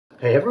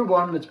Hey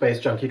everyone, it's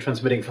baze.djunkiii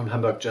transmitting from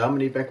Hamburg,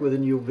 Germany, back with a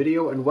new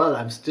video. And well,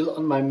 I'm still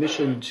on my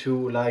mission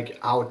to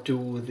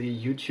outdo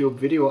the YouTube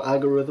video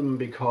algorithm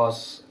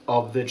because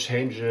of the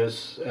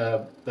changes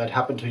that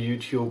happened to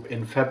YouTube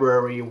in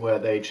February, where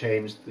they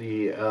changed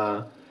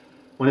the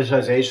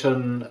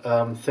monetization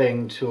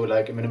thing to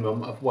a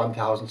minimum of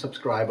 1,000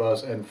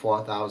 subscribers and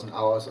 4,000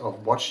 hours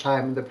of watch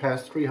time in the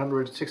past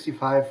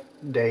 365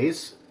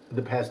 days, in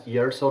the past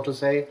year, so to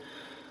say.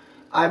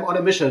 I'm on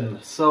a mission,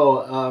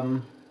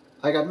 so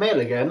I got mail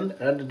again,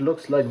 and it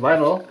looks like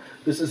vinyl.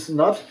 This is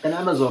not an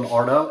Amazon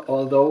order,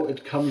 although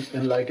it comes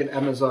in an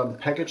Amazon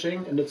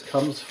packaging, and it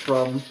comes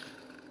from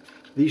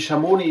the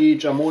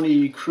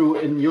jahmoni crew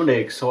in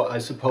Munich. So I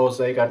suppose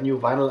they got new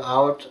vinyl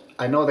out.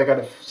 I know they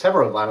got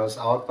several vinyls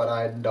out, but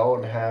I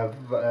don't have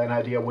an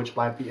idea which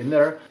might be in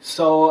there.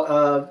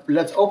 So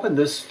let's open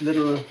this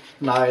little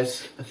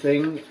nice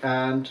thing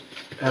and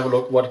have a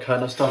look what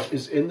kind of stuff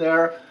is in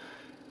there.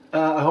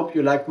 I hope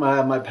you liked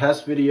my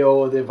past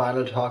video, the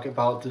vinyl talk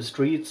about the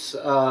streets,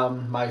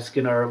 my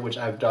Skinner, which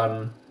I've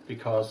done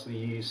because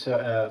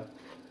the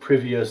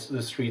previous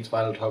The Streets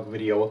vinyl talk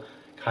video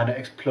kind of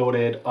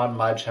exploded on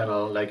my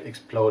channel,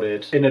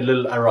 exploded in a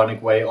little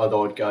ironic way,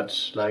 although it got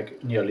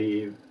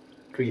nearly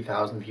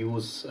 3,000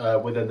 views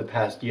within the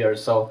past year.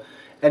 So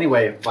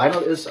anyway,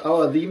 vinyl is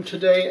our theme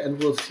today, and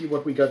we'll see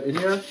what we got in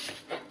here.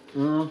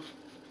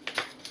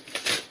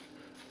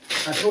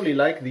 I totally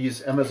like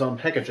these Amazon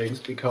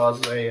packagings because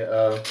they,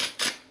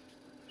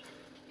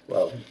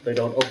 well, they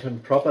don't open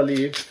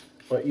properly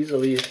or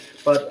easily,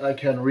 but I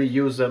can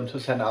reuse them to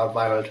send out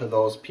vinyl to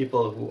those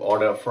people who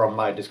order from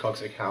my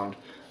discogs account,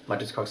 my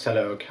discogs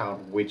seller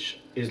account, which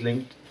is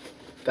linked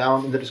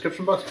down in the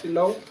description box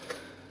below.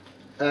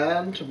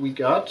 And we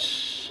got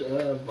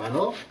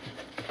vinyl.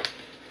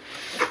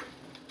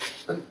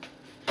 And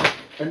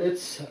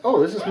it's,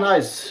 oh, this is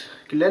nice.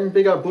 GLYN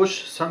BIGGA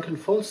BUSH Sunken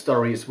Fold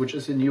Stories, which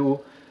is a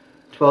new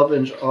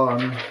 12-inch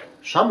on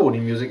jahmoni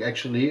music,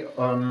 actually,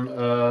 on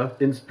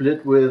in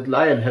split with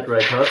Lionhead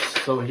Records.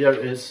 So here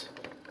is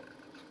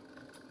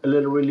a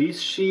little release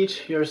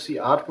sheet. Here's the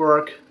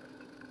artwork,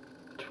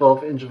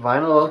 12-inch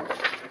vinyl.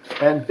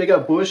 And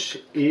BIGGA BUSH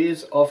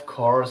is, of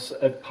course,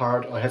 a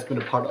part, or has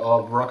been a part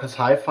of Rockers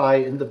Hi-Fi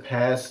in the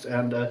past,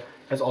 and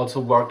has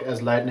also worked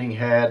as Lightning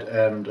Head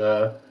and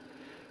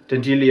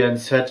Dandelion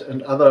Set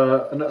and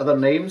other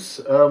names.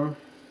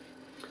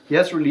 He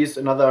has released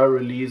another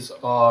release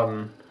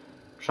on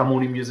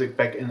jahmoni music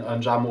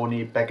on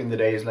jahmoni back in the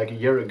days, like a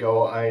year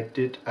ago. I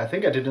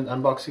think I did an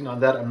unboxing on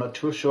that. I'm not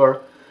too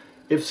sure.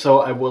 If so,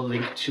 I will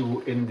link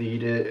to in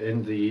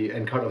the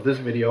end card of this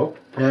video.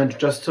 And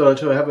just to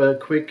have a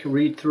quick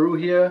read through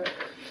here,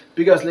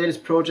 BIGGA's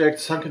latest project,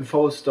 Sunken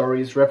Fold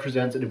Stories,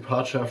 represents a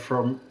departure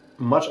from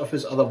much of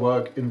his other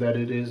work in that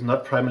it is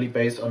not primarily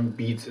based on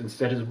beats.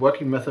 Instead, his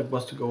working method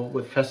was to go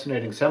with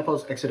fascinating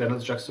samples, accidental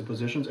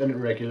juxtapositions, and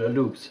irregular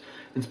loops,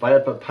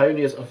 inspired by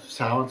pioneers of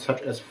sound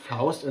such as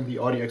Faust and the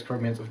audio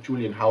experiments of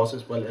Julian House,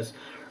 as well as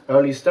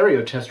early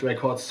stereo test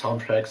records,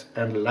 soundtracks,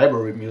 and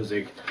library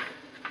music.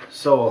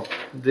 So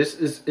this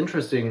is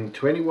interesting.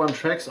 21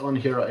 tracks on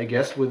here, I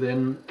guess,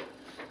 within,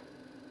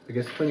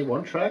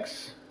 21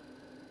 tracks?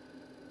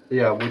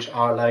 Yeah, which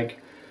are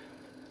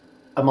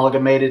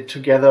amalgamated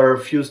together,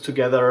 fused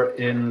together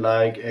in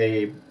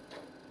a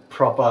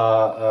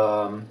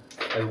proper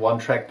as one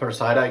track per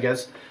side, I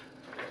guess.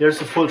 Here's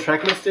the full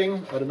track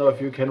listing. I don't know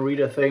if you can read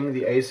a thing.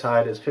 The A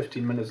side is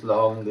 15 minutes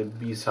long, the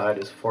B side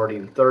is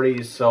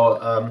 14:30.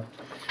 So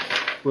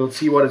we'll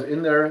see what is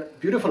in there.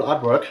 Beautiful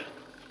artwork.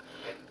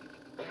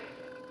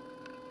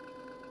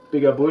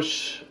 BIGGA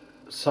BUSH,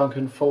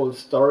 Sunken Fold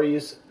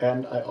Stories,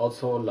 and I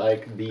also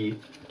like the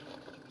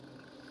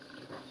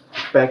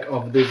back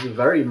of this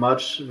very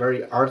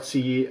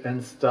artsy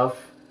and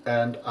stuff.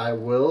 And I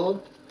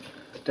will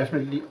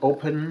definitely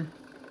open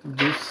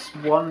this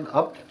one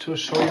up to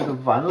show you the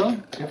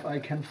vinyl, if I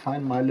can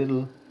find my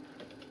little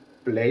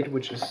blade,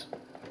 which is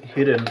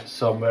hidden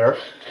somewhere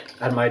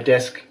at my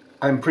desk.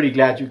 I'm pretty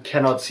glad you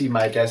cannot see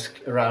my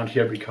desk around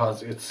here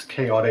because it's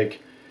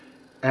chaotic,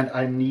 and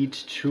I need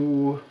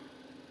to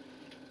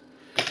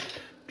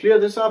clear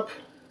this up.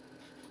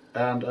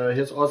 And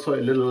here's also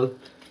a little,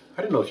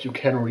 I don't know if you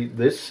can read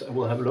this, I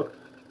will have a look,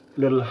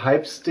 little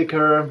hype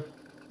sticker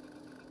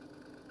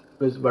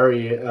with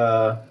very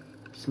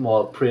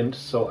small print,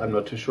 so I'm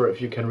not too sure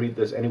if you can read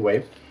this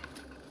anyway.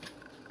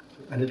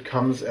 And it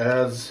comes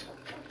as,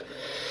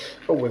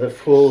 with a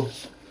full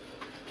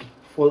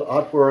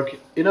artwork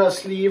inner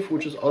sleeve,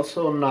 which is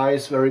also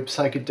nice, very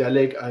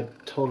psychedelic. I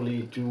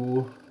totally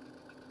do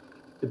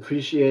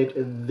appreciate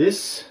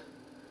this.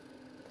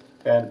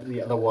 And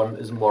the other one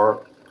is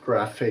more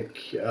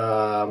graphic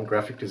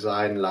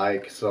design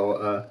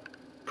so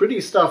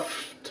pretty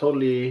stuff.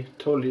 Totally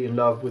in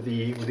love with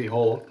the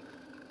whole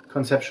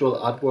conceptual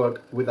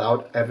artwork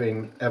without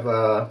having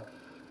ever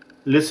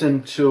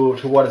listened to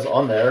what is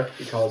on there,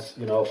 because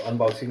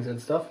unboxings and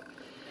stuff.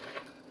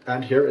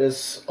 And here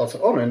is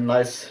also a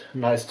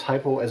nice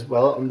typo as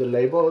well on the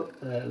label,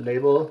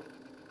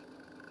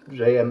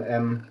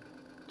 JMM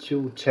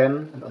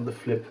 210, and on the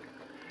flip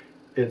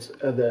it's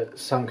the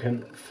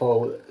Sunken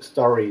Fall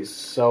Stories.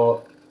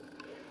 So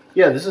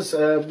yeah, this is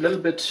a little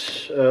bit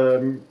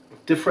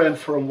different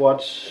from what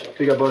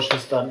Bigga Bush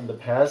has done in the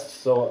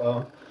past.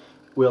 So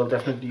we'll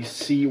definitely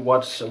see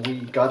what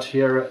we got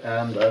here,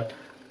 and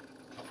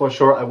for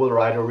sure I will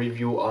write a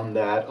review on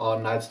that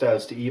on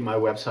nightstyles.de, my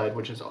website,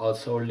 which is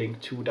also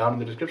linked to down in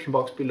the description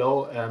box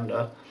below.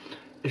 And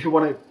if you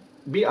want to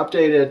be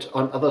updated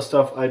on other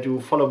stuff I do,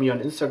 follow me on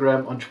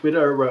Instagram, on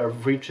Twitter, where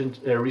I've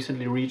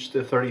recently reached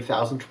the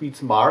 30,000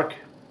 tweets mark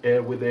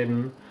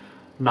within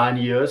 9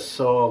 years,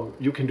 so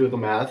you can do the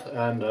math,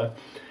 and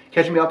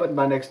catch me up at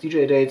my next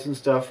DJ dates and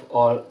stuff.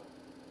 All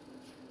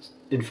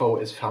info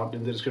is found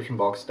in the description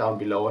box down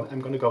below, and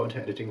I'm gonna go into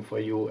editing for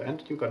you,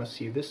 and you're gonna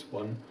see this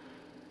one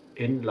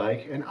in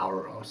like an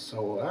hour or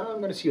so.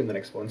 I'm gonna see you in the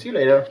next one. See you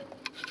later.